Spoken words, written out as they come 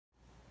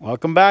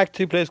Welcome back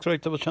to Playdays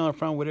Collectibles channel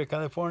from Whittier,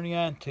 California.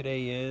 And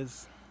today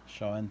is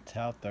Show and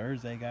Tell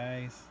Thursday,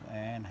 guys.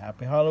 And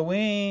happy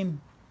Halloween!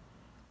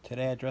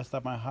 Today I dressed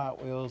up my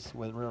Hot Wheels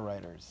with rear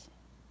riders.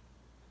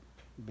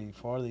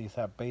 Before these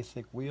have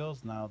basic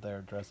wheels, now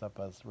they're dressed up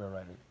as rear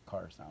rider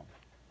cars now.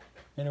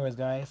 Anyways,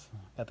 guys,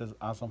 got this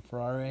awesome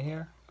Ferrari right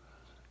here.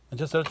 And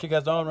just to let you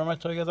guys know, remember I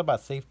told you guys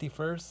about safety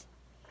first?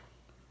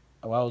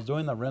 While I was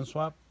doing the rim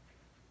swap,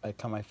 I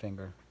cut my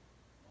finger.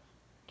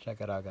 Check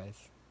it out,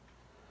 guys.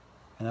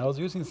 And I was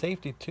using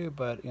safety too,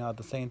 but at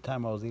the same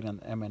time I was eating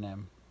an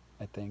M&M,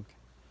 I think.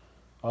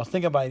 I was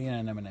thinking about eating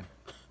an M&M.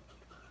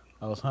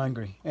 I was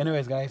hungry.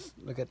 Anyways, guys,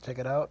 check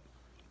it out.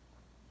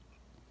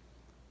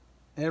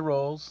 It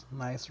rolls.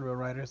 Nice real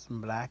riders in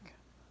black.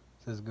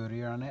 It says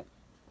Goodyear on it.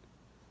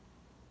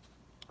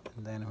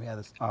 And then we have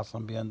this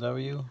awesome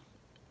BMW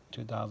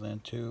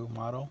 2002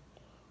 model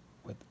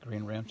with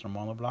green rims from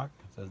monoblock.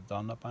 It says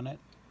Dunlop on it.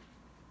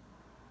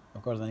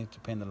 Of course, I need to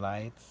paint the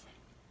lights,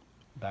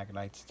 back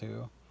lights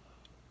too,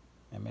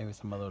 and maybe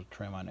some other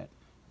trim on it.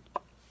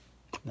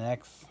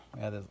 Next,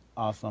 we have this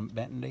awesome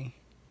Bentley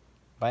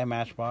by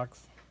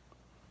Matchbox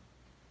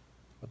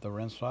with the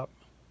rim swap.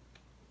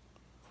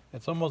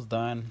 It's almost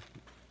done.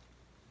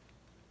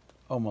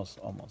 Almost.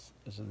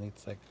 It just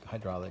needs like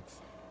hydraulics.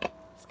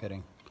 Just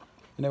kidding.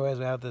 Anyways,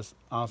 we have this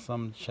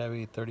awesome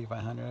Chevy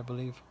 3500, I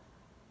believe.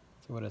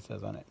 Let's see what it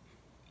says on it.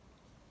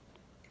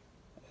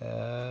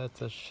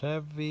 It's a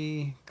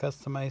Chevy,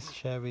 customized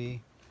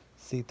Chevy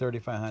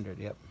C3500.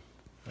 Yep,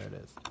 there it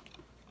is.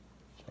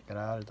 Check it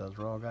out. It does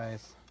roll,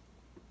 guys.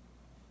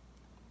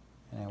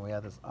 And we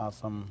have this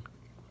awesome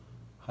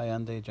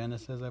Hyundai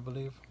Genesis, I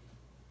believe.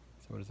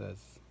 See what it says.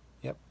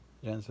 Yep,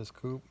 Genesis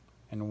Coupe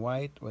in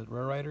white with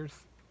rear riders.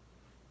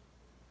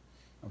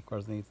 Of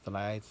course, needs the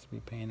lights to be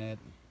painted.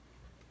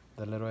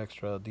 The little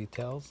extra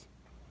details.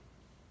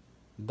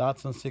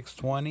 Datsun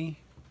 620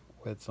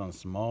 with some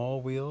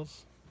small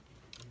wheels.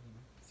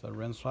 It's a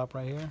rim swap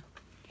right here.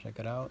 Check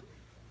it out.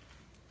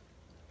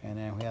 And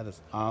then we have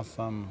this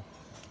awesome,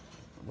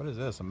 what is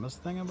this? A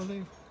Mustang, I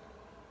believe?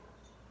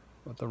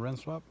 With the rim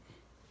swap.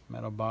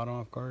 Metal bottom,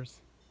 of course.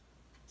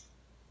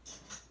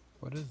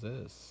 What is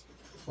this?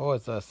 Oh,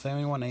 it's a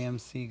 71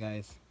 AMC,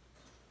 guys.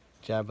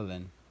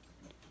 Javelin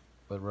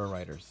with rear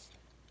riders.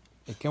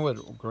 It came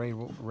with gray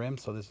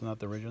rims, so this is not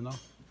the original.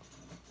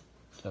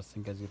 Just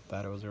in case you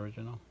thought it was the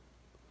original.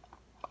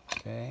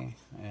 Okay,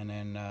 and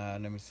then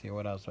let me see,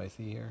 what else do I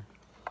see here?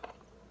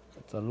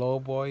 It's a low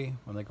boy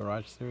from the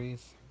Garage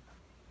series,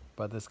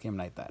 but this came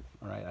like that.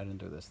 All right, I didn't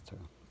do this too.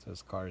 So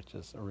this car is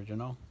just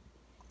original.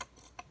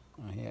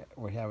 Here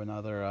we have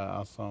another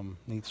awesome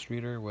neat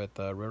streeter with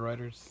rear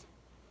riders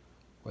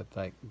with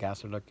like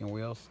gasser looking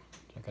wheels.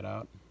 Check it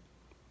out.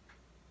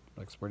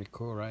 Looks pretty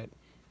cool, right?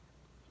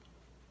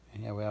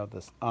 And here we have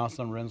this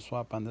awesome rim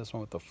swap on this one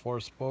with the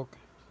 4-spoke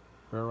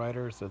rear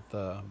riders with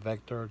the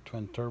Vector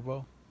twin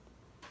turbo.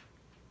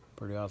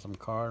 Pretty awesome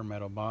car,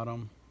 metal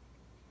bottom.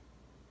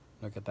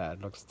 Look at that,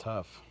 it looks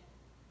tough.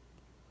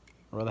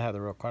 I'd rather have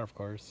the real car, of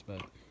course,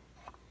 but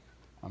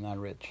I'm not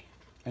rich.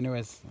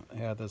 Anyways, I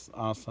have this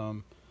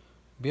awesome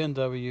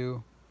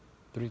BMW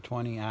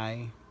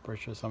 320i.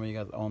 Pretty sure some of you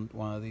guys owned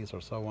one of these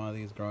or saw one of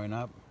these growing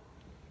up.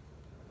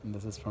 And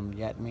this is from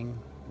Yatming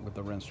with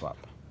the rim swap.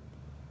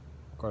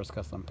 Of course,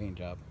 custom paint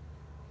job.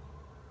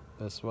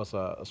 This was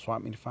a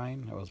swap meet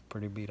find. It was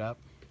pretty beat up.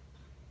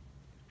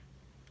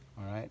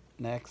 Alright,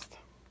 next.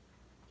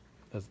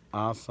 This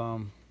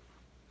awesome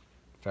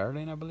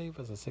Fairlane, I believe.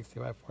 It's a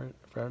 65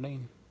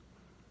 Fairlane.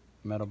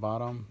 Metal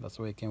bottom. That's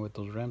the way it came with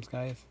those rims,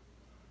 guys.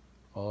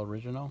 All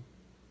original.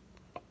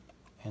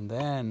 And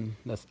then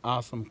this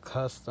awesome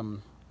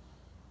custom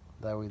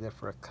that we did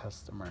for a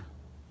customer.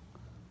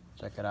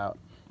 Check it out.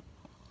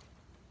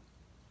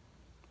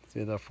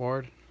 See the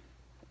Ford?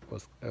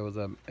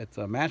 It's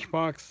a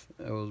Matchbox.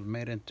 It was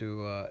made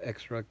into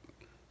extra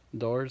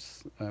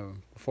doors,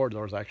 4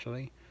 doors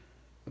actually,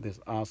 with these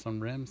awesome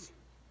rims.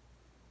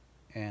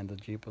 And the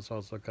Jeep was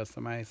also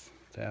customized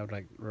to have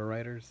like rear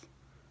riders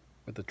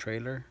with the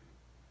trailer.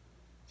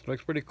 So it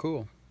looks pretty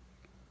cool.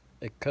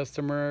 A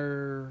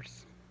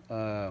customer's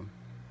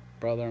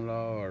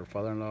brother-in-law or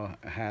father-in-law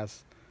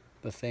has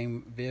the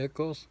same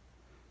vehicles,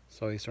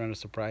 so he's trying to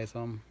surprise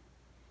them.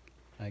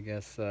 I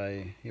guess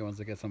he wants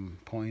to get some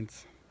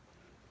points,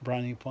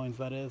 brownie points,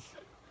 that is.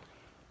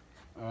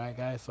 Alright,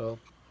 guys, so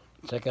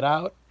check it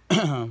out.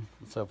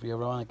 So if you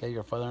ever want to get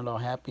your father-in-law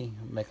happy,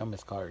 make him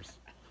his cars.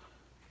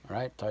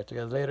 Alright, talk to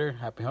you guys later.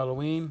 Happy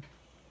Halloween.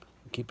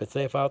 Keep it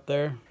safe out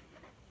there.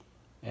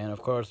 And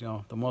of course,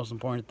 the most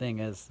important thing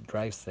is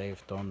drive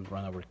safe. Don't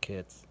run over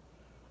kids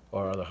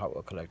or other Hot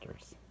Wheel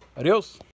collectors. Adios.